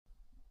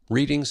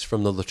Readings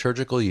from the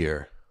Liturgical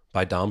Year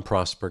by Dom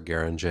Prosper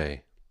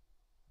Guéranger.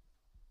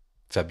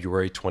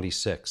 February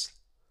 26th.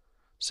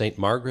 St.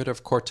 Margaret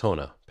of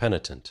Cortona,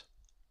 Penitent.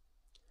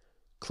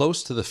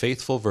 Close to the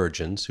faithful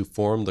virgins who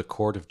form the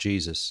court of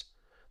Jesus,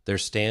 there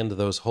stand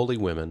those holy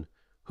women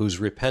whose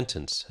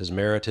repentance has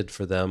merited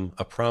for them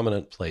a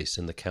prominent place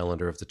in the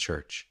calendar of the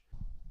Church.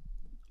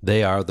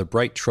 They are the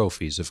bright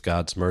trophies of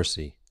God's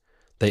mercy.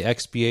 They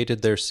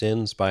expiated their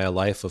sins by a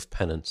life of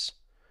penance.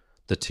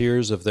 The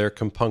tears of their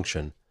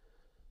compunction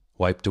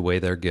wiped away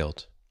their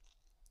guilt.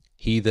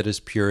 He that is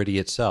purity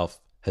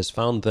itself has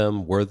found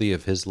them worthy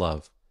of his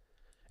love.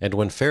 And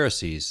when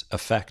Pharisees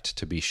affect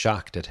to be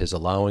shocked at his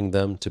allowing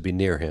them to be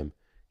near him,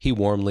 he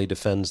warmly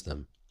defends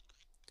them.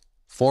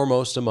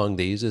 Foremost among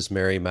these is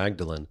Mary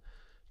Magdalene,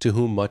 to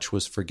whom much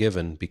was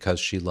forgiven because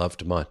she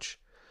loved much.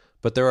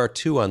 But there are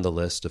two on the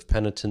list of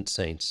penitent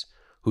saints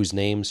whose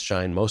names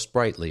shine most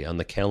brightly on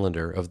the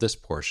calendar of this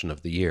portion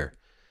of the year,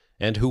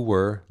 and who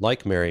were,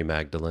 like Mary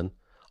Magdalene,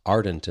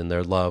 ardent in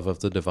their love of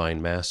the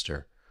Divine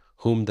Master,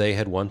 whom they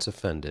had once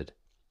offended.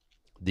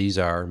 These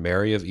are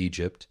Mary of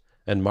Egypt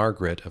and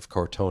Margaret of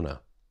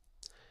Cortona.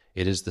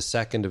 It is the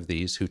second of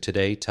these who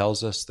today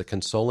tells us the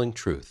consoling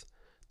truth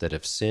that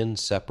if sin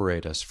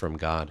separate us from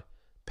God,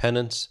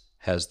 penance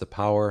has the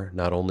power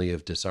not only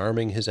of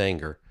disarming his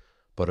anger,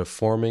 but of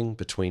forming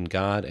between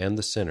God and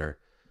the sinner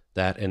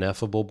that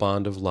ineffable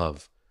bond of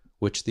love,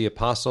 which the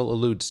Apostle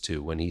alludes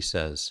to when he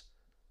says,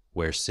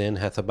 "Where sin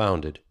hath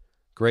abounded,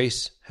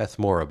 grace hath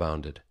more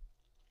abounded."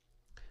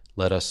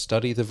 Let us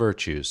study the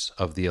virtues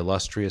of the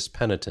illustrious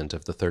penitent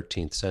of the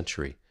 13th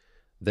century.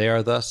 They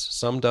are thus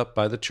summed up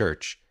by the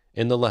Church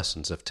in the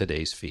lessons of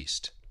today's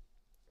feast.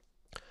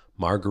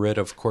 Margaret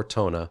of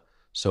Cortona,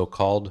 so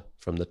called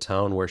from the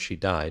town where she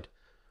died,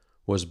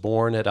 was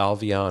born at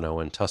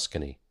Alviano in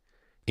Tuscany.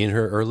 In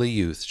her early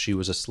youth she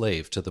was a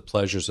slave to the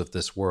pleasures of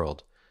this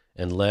world,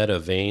 and led a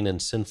vain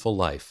and sinful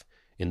life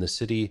in the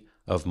city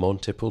of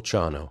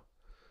Montepulciano.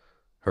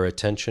 Her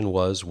attention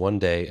was one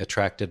day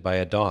attracted by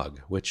a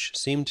dog, which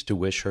seemed to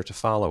wish her to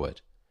follow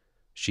it.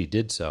 She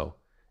did so,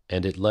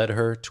 and it led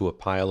her to a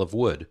pile of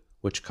wood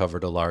which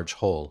covered a large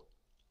hole.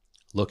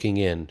 Looking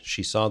in,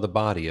 she saw the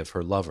body of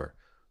her lover,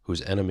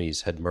 whose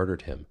enemies had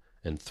murdered him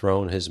and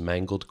thrown his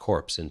mangled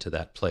corpse into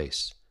that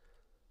place.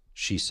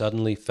 She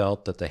suddenly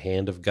felt that the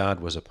hand of God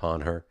was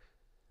upon her,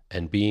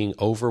 and being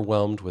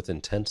overwhelmed with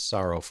intense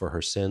sorrow for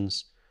her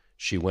sins,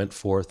 she went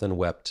forth and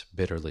wept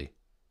bitterly.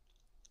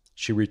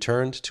 She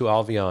returned to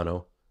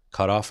Alviano,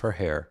 cut off her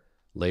hair,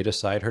 laid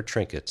aside her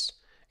trinkets,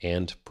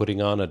 and,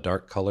 putting on a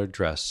dark-colored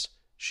dress,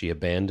 she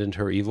abandoned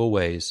her evil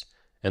ways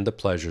and the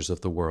pleasures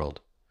of the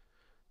world.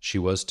 She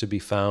was to be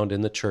found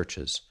in the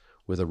churches,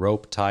 with a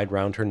rope tied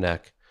round her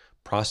neck,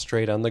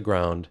 prostrate on the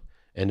ground,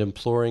 and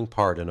imploring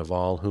pardon of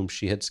all whom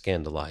she had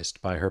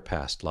scandalized by her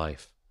past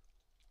life.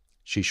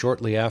 She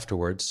shortly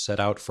afterwards set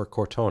out for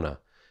Cortona,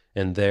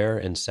 and there,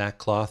 in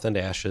sackcloth and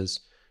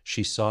ashes,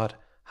 she sought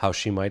how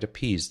she might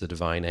appease the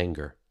divine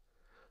anger.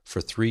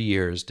 For 3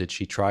 years did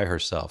she try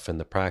herself in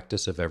the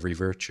practice of every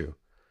virtue,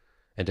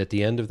 and at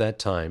the end of that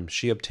time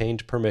she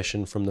obtained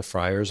permission from the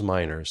friars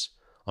minors,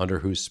 under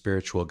whose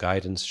spiritual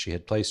guidance she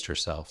had placed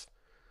herself,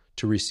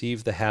 to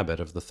receive the habit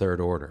of the third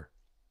order.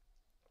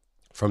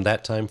 From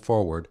that time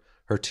forward,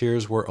 her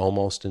tears were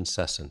almost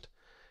incessant,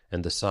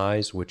 and the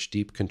sighs which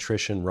deep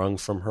contrition wrung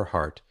from her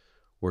heart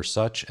were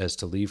such as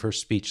to leave her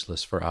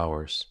speechless for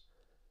hours.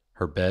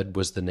 Her bed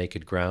was the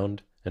naked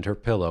ground, and her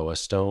pillow a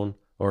stone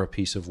or a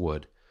piece of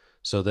wood,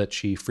 so that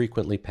she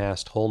frequently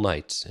passed whole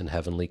nights in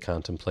heavenly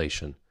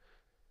contemplation.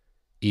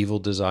 Evil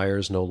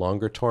desires no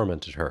longer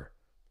tormented her,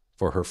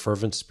 for her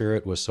fervent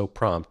spirit was so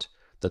prompt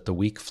that the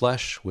weak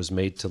flesh was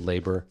made to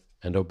labor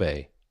and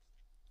obey.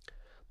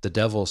 The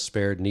devil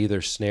spared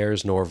neither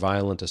snares nor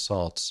violent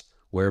assaults,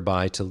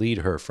 whereby to lead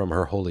her from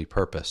her holy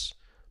purpose,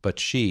 but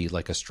she,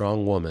 like a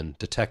strong woman,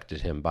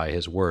 detected him by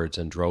his words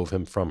and drove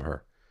him from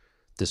her.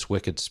 This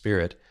wicked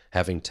spirit,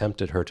 having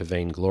tempted her to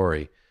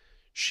vainglory,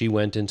 she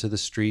went into the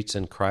streets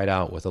and cried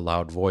out with a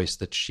loud voice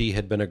that she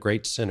had been a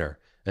great sinner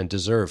and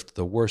deserved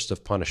the worst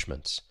of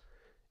punishments.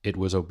 It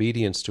was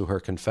obedience to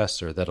her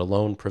confessor that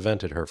alone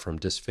prevented her from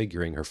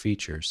disfiguring her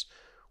features,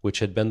 which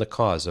had been the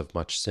cause of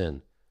much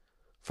sin.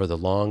 For the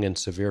long and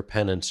severe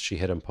penance she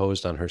had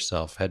imposed on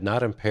herself had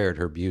not impaired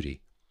her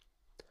beauty.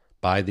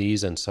 By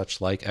these and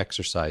such like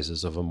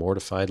exercises of a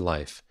mortified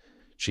life,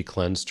 she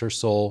cleansed her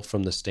soul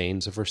from the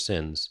stains of her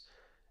sins,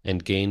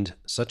 and gained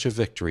such a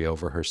victory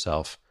over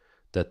herself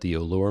that the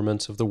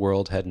allurements of the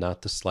world had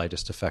not the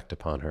slightest effect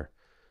upon her,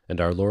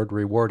 and our Lord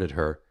rewarded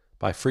her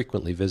by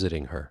frequently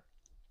visiting her.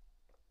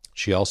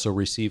 She also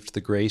received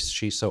the grace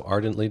she so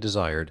ardently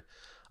desired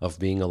of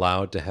being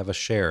allowed to have a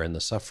share in the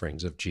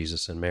sufferings of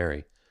Jesus and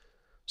Mary,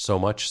 so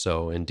much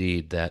so,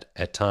 indeed, that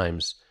at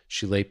times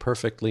she lay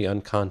perfectly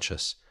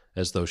unconscious,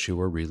 as though she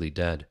were really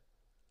dead.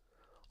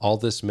 All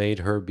this made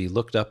her be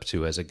looked up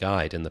to as a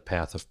guide in the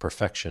path of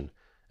perfection,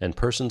 and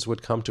persons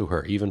would come to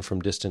her even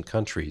from distant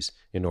countries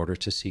in order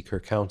to seek her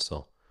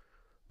counsel.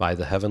 By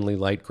the heavenly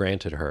light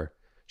granted her,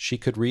 she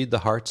could read the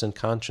hearts and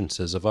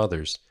consciences of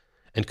others,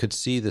 and could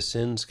see the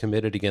sins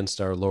committed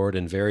against our Lord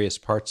in various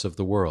parts of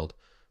the world,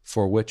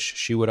 for which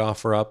she would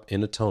offer up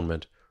in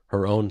atonement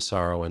her own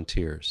sorrow and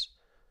tears.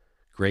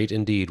 Great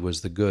indeed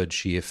was the good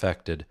she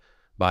effected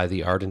by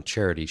the ardent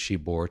charity she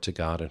bore to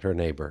God and her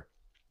neighbor.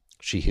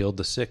 She healed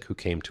the sick who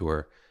came to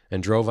her,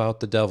 and drove out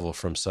the devil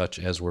from such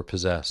as were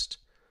possessed.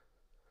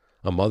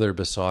 A mother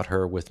besought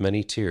her with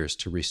many tears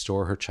to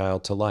restore her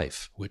child to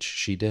life, which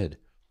she did.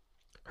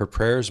 Her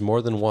prayers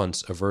more than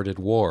once averted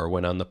war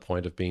when on the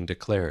point of being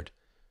declared.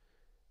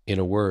 In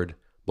a word,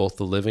 both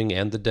the living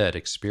and the dead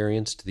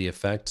experienced the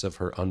effects of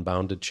her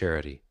unbounded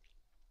charity.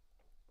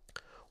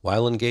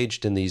 While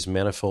engaged in these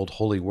manifold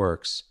holy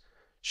works,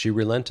 she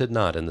relented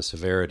not in the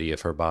severity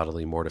of her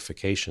bodily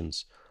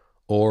mortifications,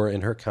 or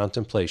in her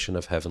contemplation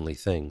of heavenly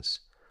things.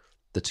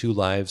 The two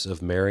lives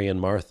of Mary and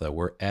Martha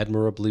were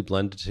admirably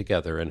blended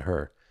together in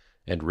her,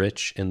 and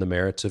rich in the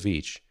merits of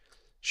each,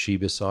 she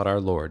besought our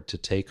Lord to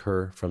take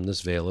her from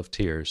this vale of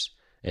tears,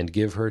 and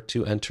give her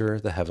to enter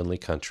the heavenly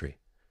country.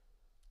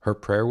 Her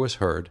prayer was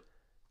heard,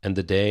 and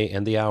the day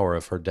and the hour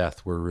of her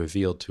death were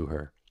revealed to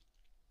her.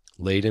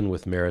 Laden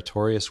with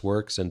meritorious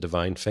works and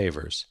divine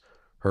favors,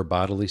 her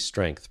bodily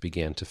strength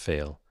began to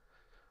fail.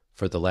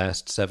 For the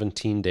last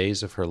 17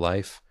 days of her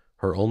life,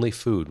 her only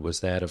food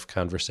was that of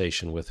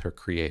conversation with her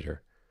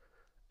Creator.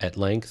 At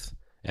length,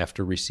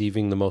 after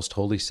receiving the most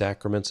holy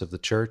sacraments of the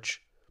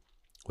Church,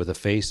 with a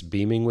face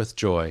beaming with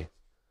joy,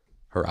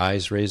 her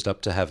eyes raised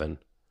up to heaven,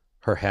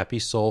 her happy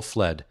soul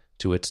fled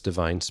to its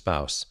divine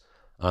spouse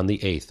on the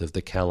 8th of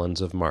the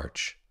calends of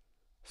March,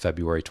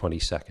 February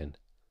 22nd,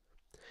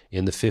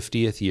 in the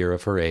 50th year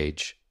of her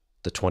age,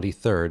 the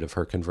 23rd of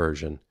her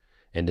conversion,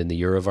 and in the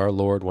year of our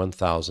Lord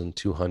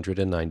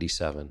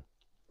 1297.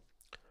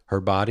 Her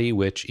body,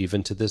 which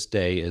even to this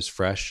day is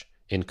fresh,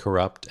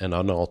 incorrupt, and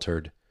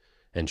unaltered,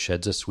 and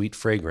sheds a sweet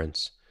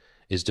fragrance,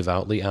 is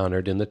devoutly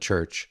honored in the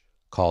church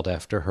called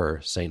after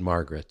her St.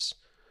 Margaret's,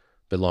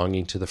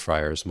 belonging to the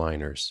Friars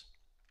Minors.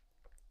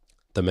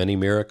 The many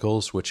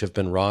miracles which have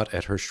been wrought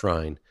at her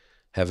shrine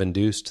have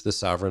induced the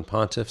sovereign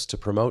pontiffs to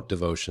promote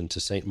devotion to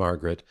St.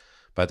 Margaret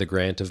by the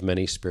grant of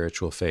many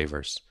spiritual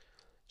favors.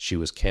 She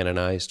was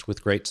canonized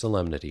with great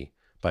solemnity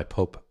by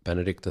Pope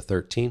Benedict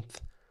XIII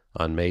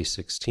on May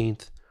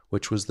 16th,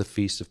 which was the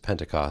feast of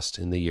Pentecost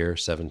in the year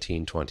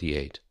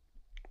 1728.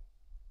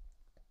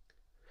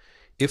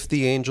 If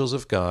the angels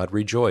of God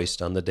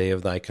rejoiced on the day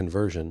of thy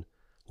conversion,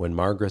 when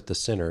Margaret the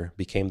sinner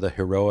became the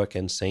heroic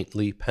and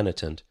saintly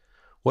penitent,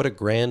 what a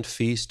grand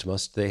feast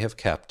must they have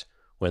kept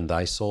when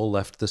thy soul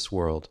left this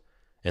world,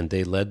 and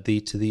they led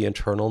thee to the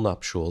eternal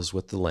nuptials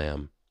with the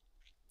Lamb.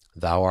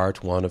 Thou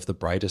art one of the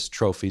brightest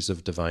trophies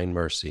of divine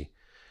mercy,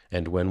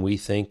 and when we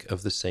think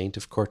of the saint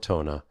of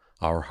Cortona,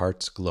 our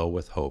hearts glow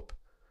with hope.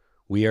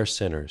 We are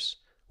sinners,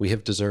 we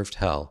have deserved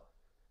hell,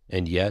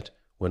 and yet,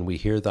 when we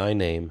hear thy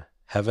name,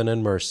 heaven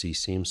and mercy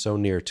seem so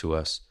near to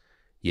us,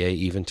 yea,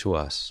 even to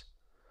us.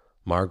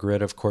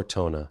 Margaret of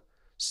Cortona,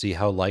 see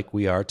how like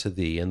we are to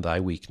thee in thy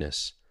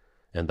weakness,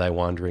 and thy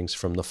wanderings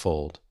from the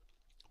fold.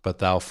 But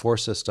thou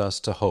forcest us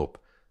to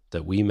hope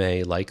that we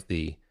may, like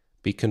thee,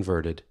 be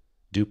converted,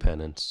 do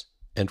penance,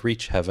 and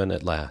reach heaven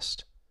at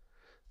last.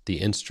 The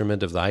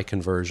instrument of thy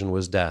conversion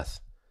was death,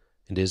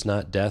 and is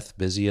not death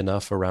busy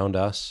enough around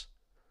us?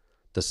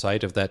 The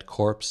sight of that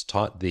corpse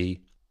taught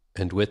thee,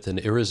 and with an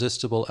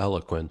irresistible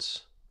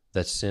eloquence,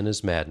 that sin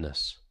is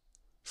madness,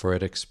 for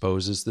it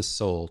exposes the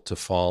soul to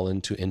fall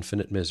into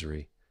infinite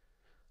misery.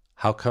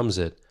 How comes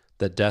it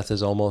that death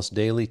is almost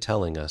daily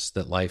telling us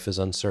that life is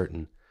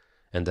uncertain,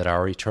 and that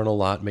our eternal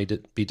lot may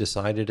be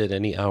decided at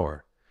any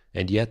hour,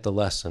 and yet the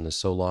lesson is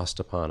so lost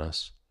upon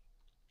us?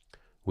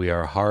 We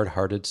are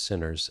hard-hearted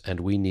sinners, and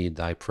we need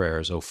thy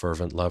prayers, O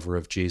fervent lover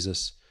of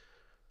Jesus.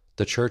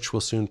 The Church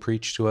will soon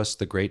preach to us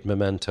the great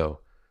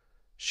memento.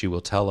 She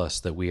will tell us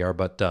that we are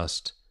but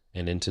dust,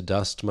 and into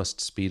dust must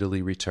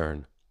speedily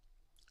return.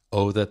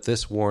 Oh, that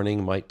this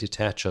warning might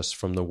detach us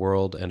from the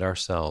world and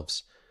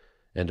ourselves,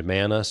 and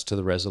man us to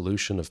the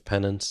resolution of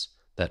penance,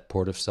 that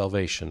port of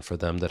salvation for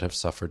them that have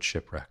suffered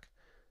shipwreck.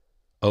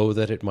 Oh,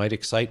 that it might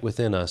excite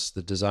within us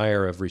the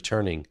desire of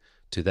returning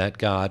to that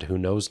God who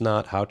knows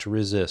not how to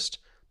resist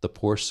the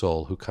poor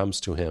soul who comes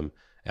to him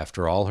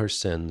after all her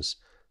sins,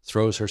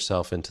 throws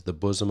herself into the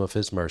bosom of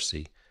his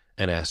mercy,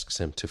 and asks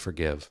him to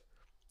forgive.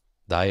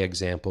 Thy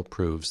example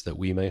proves that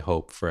we may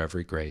hope for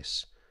every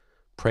grace.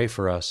 Pray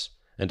for us,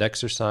 and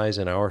exercise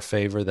in our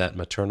favor that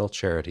maternal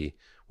charity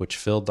which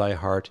filled thy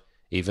heart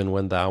even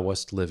when thou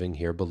wast living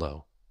here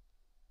below.